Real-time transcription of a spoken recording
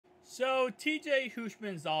So, TJ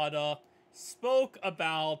Hoshmandzadeh spoke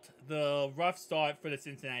about the rough start for the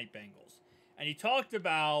Cincinnati Bengals. And he talked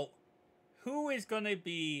about who is going to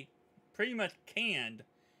be pretty much canned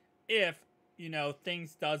if,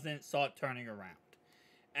 things doesn't start turning around.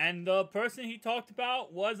 And the person he talked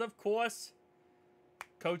about was, of course,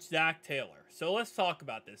 Coach Zach Taylor. So let's talk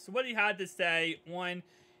about this. So what he had to say on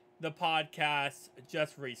the podcast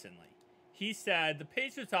just recently. He said the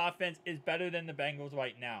Patriots offense is better than the Bengals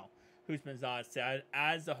right now, Hoshmandzadeh said,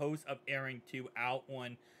 as the host of Airing 2 out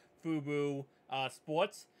on Fubo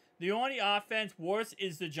Sports. The only offense worse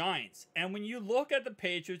is the Giants. And when you look at the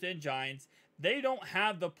Patriots and Giants, they don't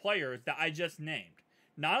have the players that I just named.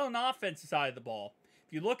 Not on the offensive side of the ball.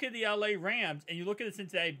 If you look at the LA Rams and you look at the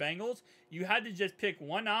Cincinnati Bengals, you had to just pick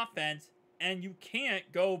one offense, and you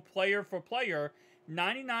can't go player for player.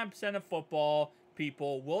 99% of football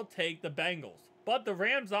people will take the Bengals. But the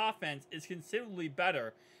Rams offense is considerably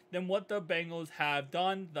better than what the Bengals have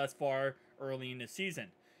done thus far early in the season.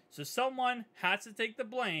 So someone has to take the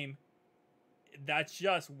blame. That's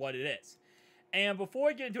just what it is. And before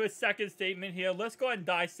we get into a second statement here, let's go ahead and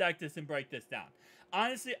dissect this and break this down.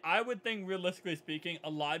 Honestly, I would think, realistically speaking, a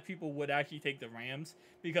lot of people would actually take the Rams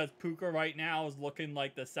because Puka right now is looking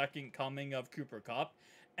like the second coming of Cooper Kupp,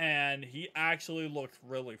 and he actually looks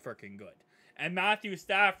really freaking good. And Matthew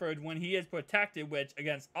Stafford, when he is protected, which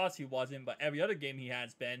against us he wasn't, but every other game he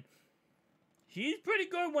has been, he's pretty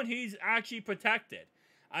good when he's actually protected.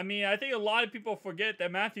 I mean, I think a lot of people forget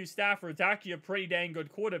that Matthew Stafford's actually a pretty dang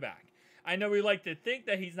good quarterback. I know we like to think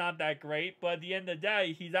that he's not that great, but at the end of the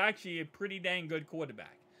day, he's actually a pretty dang good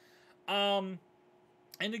quarterback. And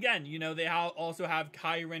again, they also have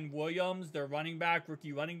Kyren Williams, their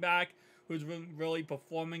rookie running back, who's really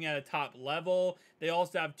performing at a top level. They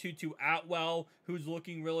also have Tutu Atwell, who's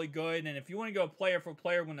looking really good. And if you want to go player for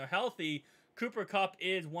player when they're healthy, Cooper Kupp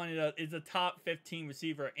is is a top 15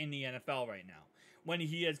 receiver in the NFL right now when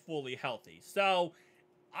he is fully healthy. So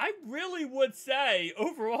I really would say,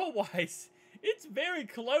 overall-wise, it's very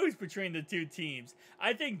close between the two teams.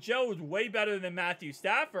 I think Joe is way better than Matthew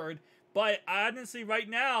Stafford, but honestly, right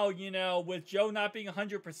now, with Joe not being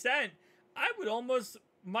 100%, I would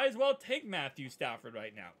might as well take Matthew Stafford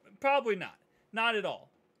right now. Probably not. Not at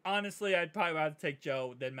all. Honestly, I'd probably rather take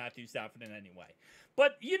Joe than Matthew Stafford in any way.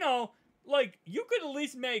 But, you could at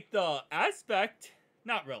least make the aspect,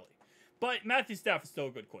 not really. But Matthew Stafford's still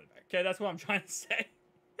a good quarterback. Okay, that's what I'm trying to say.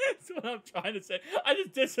 That's what I'm trying to say. I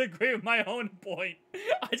just disagree with my own point.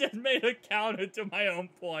 I just made a counter to my own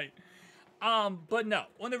point. But no.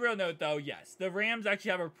 On the real note, though, yes. The Rams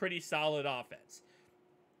actually have a pretty solid offense.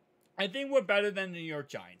 I think we're better than the New York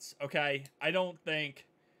Giants, okay? I don't think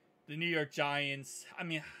the New York Giants...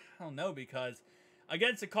 I don't know, because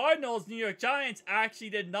against the Cardinals, New York Giants actually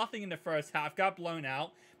did nothing in the first half, got blown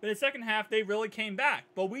out. But in the second half, they really came back.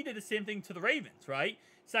 But we did the same thing to the Ravens, right?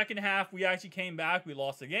 Second half, we actually came back. We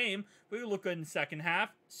lost the game. We looked good in the second half.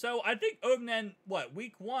 So I think over then,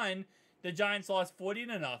 week 1, the Giants lost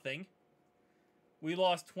 40-0. We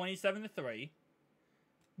lost 27-3.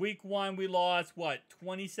 Week 1, we lost,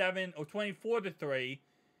 27 or 24-3.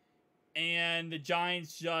 And the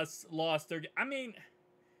Giants just lost their...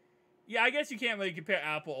 yeah, I guess you can't really compare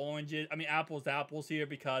apples to apples here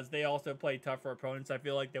because they also played tougher opponents, I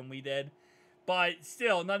feel like, than we did. But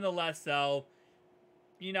still, nonetheless, though,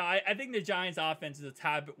 I think the Giants' offense is a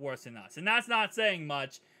tad bit worse than us. And that's not saying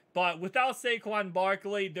much, but without Saquon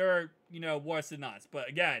Barkley, they're, worse than us. But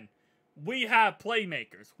again, we have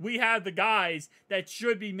playmakers. We have the guys that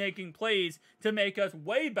should be making plays to make us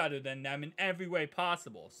way better than them in every way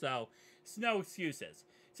possible. So, it's no excuses.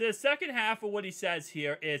 So the second half of what he says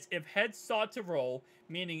here is if heads start to roll,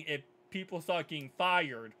 meaning if people start getting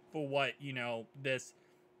fired for what, this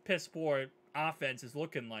piss-poor offense is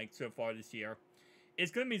looking like so far this year,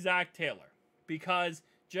 it's going to be Zach Taylor because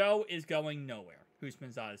Joe is going nowhere,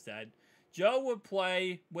 Hoshmandzadeh said. Joe will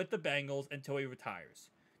play with the Bengals until he retires.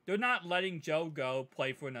 They're not letting Joe go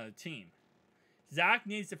play for another team. Zach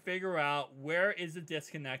needs to figure out where is the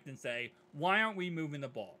disconnect and say, why aren't we moving the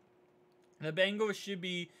ball? The Bengals should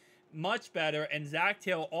be much better, and Zach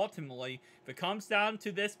Taylor ultimately, if it comes down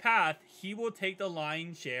to this path, he will take the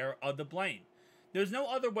lion's share of the blame. There's no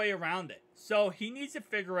other way around it. So he needs to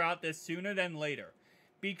figure out this sooner than later.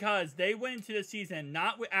 Because they went into the season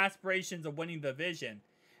not with aspirations of winning the division.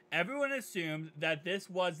 Everyone assumed that this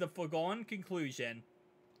was the foregone conclusion.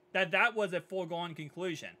 That was a foregone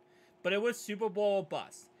conclusion. But it was Super Bowl or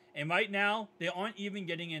bust. And right now, they aren't even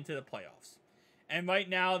getting into the playoffs. And right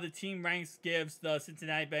now, the team ranks gives the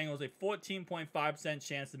Cincinnati Bengals a 14.5%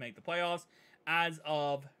 chance to make the playoffs as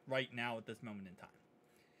of right now at this moment in time.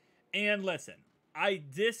 And listen, I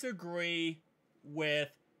disagree with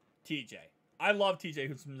TJ. I love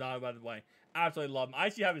TJ Hoshmandzadeh, by the way. Absolutely love him. I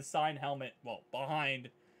actually have his signed helmet, well, behind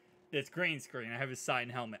this green screen. I have his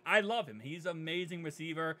signed helmet. I love him. He's an amazing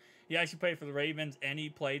receiver. He actually played for the Ravens, and he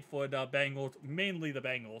played for the Bengals, mainly the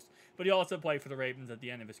Bengals. But he also played for the Ravens at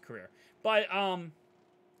the end of his career. But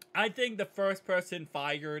I think the first person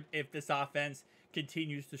fired, if this offense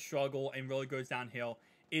continues to struggle and really goes downhill,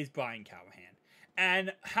 is Brian Callahan.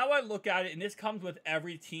 And how I look at it, and this comes with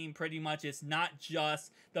every team pretty much, it's not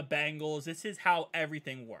just the Bengals. This is how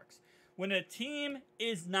everything works. When a team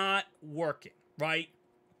is not working, right?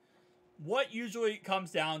 What usually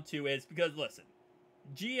comes down to is, because listen,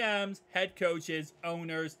 GMs, head coaches,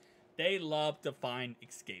 owners, they love to find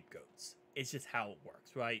scapegoats. It's just how it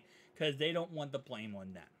works, right? Because they don't want the blame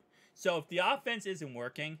on them. So if the offense isn't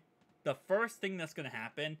working, the first thing that's going to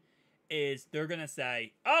happen is they're going to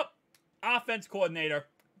say, oh, offense coordinator,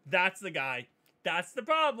 that's the guy. That's the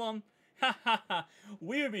problem.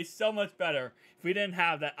 We would be so much better if we didn't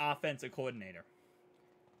have that offensive coordinator.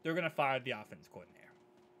 They're going to fire the offense coordinator.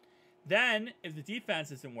 Then, if the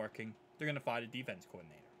defense isn't working, they're going to fire the defense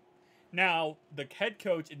coordinator. Now, the head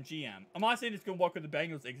coach and GM, I'm not saying it's going to work with the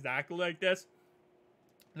Bengals exactly like this.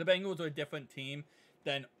 The Bengals are a different team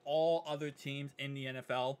than all other teams in the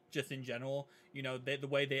NFL, just in general. You know, the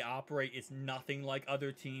way they operate is nothing like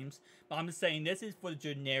other teams. But I'm just saying this is for the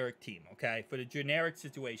generic team, okay? For the generic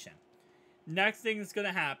situation. Next thing that's going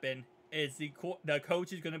to happen is the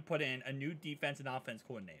coach is going to put in a new defense and offense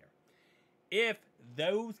coordinator. If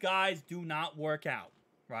those guys do not work out,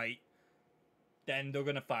 right, then they're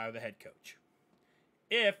going to fire the head coach.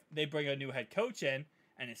 If they bring a new head coach in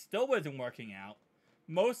and it still isn't working out,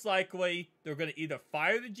 most likely they're going to either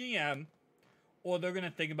fire the GM or they're going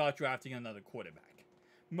to think about drafting another quarterback.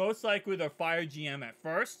 Most likely they'll fire GM at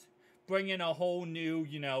first, bring in a whole new,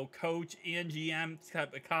 coach and GM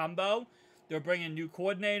type of combo. They're bringing new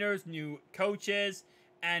coordinators, new coaches,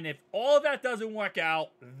 and if all of that doesn't work out,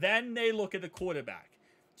 then they look at the quarterback.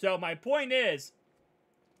 So my point is,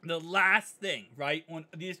 the last thing, right, on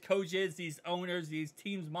these coaches, these owners, these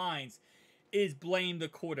teams' minds, is blame the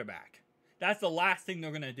quarterback. That's the last thing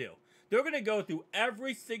they're going to do. They're going to go through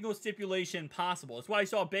every single stipulation possible. That's why I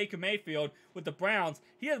saw Baker Mayfield with the Browns.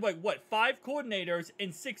 He had, 5 coordinators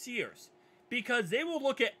in 6 years. Because they will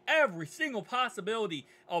look at every single possibility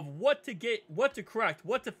of what to get, what to correct,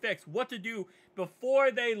 what to fix, what to do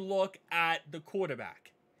before they look at the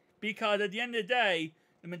quarterback. Because at the end of the day,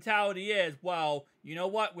 the mentality is, well, you know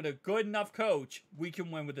what? With a good enough coach, we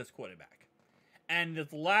can win with this quarterback. And the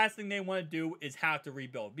last thing they want to do is have to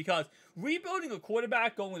rebuild. Because rebuilding a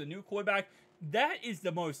quarterback, going with a new quarterback, that is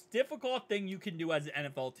the most difficult thing you can do as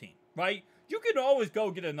an NFL team, right? You can always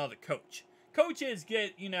go get another coach. Coaches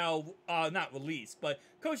get, not released, but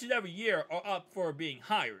coaches every year are up for being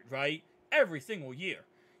hired, right? Every single year.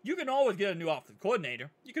 You can always get a new offensive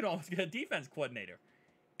coordinator. You can always get a defense coordinator.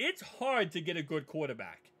 It's hard to get a good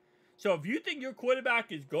quarterback. So if you think your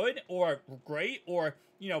quarterback is good or great or,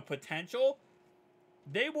 potential,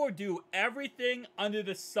 they will do everything under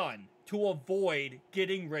the sun to avoid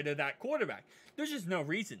getting rid of that quarterback. There's just no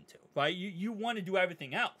reason to, right? You want to do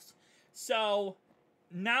everything else. So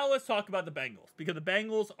now let's talk about the Bengals, because the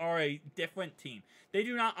Bengals are a different team. They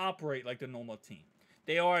do not operate like the normal team.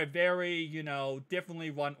 They are a very, differently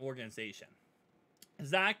run organization.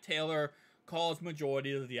 Zach Taylor calls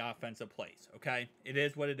majority of the offensive plays, okay? It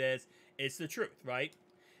is what it is. It's the truth, right?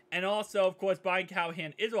 And also, of course, Brian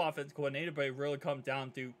Callahan is an offensive coordinator, but it really comes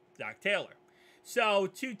down to Zach Taylor. So,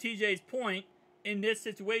 to TJ's point, in this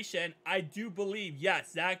situation, I do believe,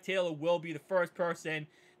 yes, Zach Taylor will be the first person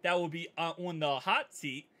that will be on the hot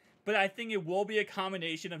seat, but I think it will be a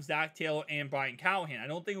combination of Zach Taylor and Brian Callahan. I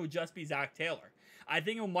don't think it would just be Zach Taylor. I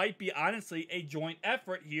think it might be, honestly, a joint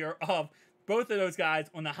effort here of both of those guys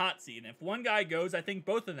on the hot seat. And if one guy goes, I think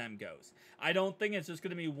both of them goes. I don't think it's just going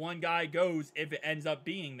to be one guy goes if it ends up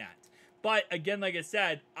being that. But, again, like I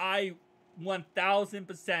said, I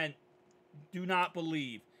 1,000% do not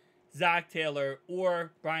believe Zach Taylor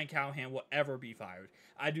or Brian Callahan will ever be fired.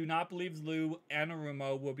 I do not believe Lou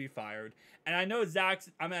Anarumo will be fired. And I know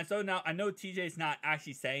I know TJ's not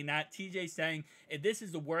actually saying that. TJ's saying if this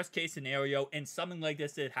is the worst case scenario and something like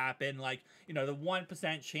this did happen, the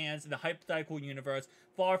 1% chance in the hypothetical universe,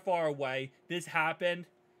 far, far away, this happened,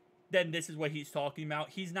 then this is what he's talking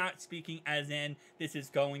about. He's not speaking as in this is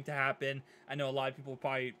going to happen. I know a lot of people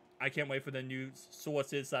probably, I can't wait for the news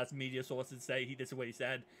sources, media sources to say this is what he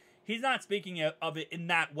said. He's not speaking of it in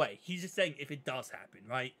that way. He's just saying if it does happen,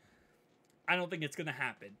 right? I don't think it's going to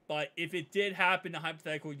happen. But if it did happen in a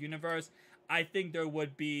hypothetical universe, I think there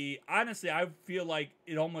would be, honestly, I feel like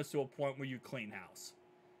it almost to a point where you clean house.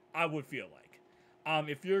 I would feel like.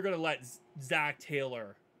 If you're going to let Zach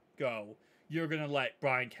Taylor go, you're going to let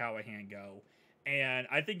Brian Callahan go. And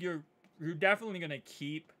I think you're definitely going to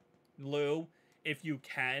keep Lou if you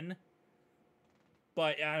can.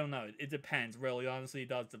 But I don't know. It depends, really. Honestly, it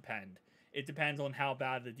does depend. It depends on how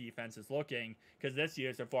bad the defense is looking. Because this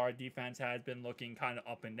year, so far, defense has been looking kind of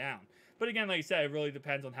up and down. But again, like I said, it really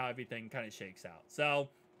depends on how everything kind of shakes out. So,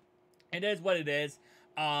 it is what it is.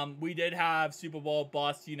 We did have Super Bowl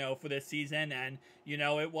bust, for this season. And,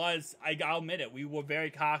 it was, I'll admit it, we were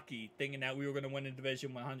very cocky thinking that we were going to win the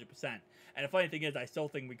division 100%. And the funny thing is, I still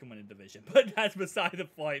think we can win a division, but that's beside the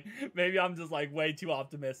point. Maybe I'm just like way too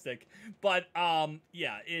optimistic. But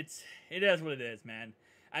yeah, it is what it is, man.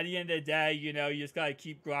 At the end of the day, you just gotta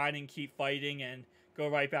keep grinding, keep fighting, and go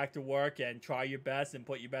right back to work and try your best and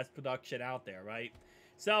put your best production out there, right?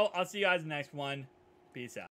 So I'll see you guys in the next one. Peace out.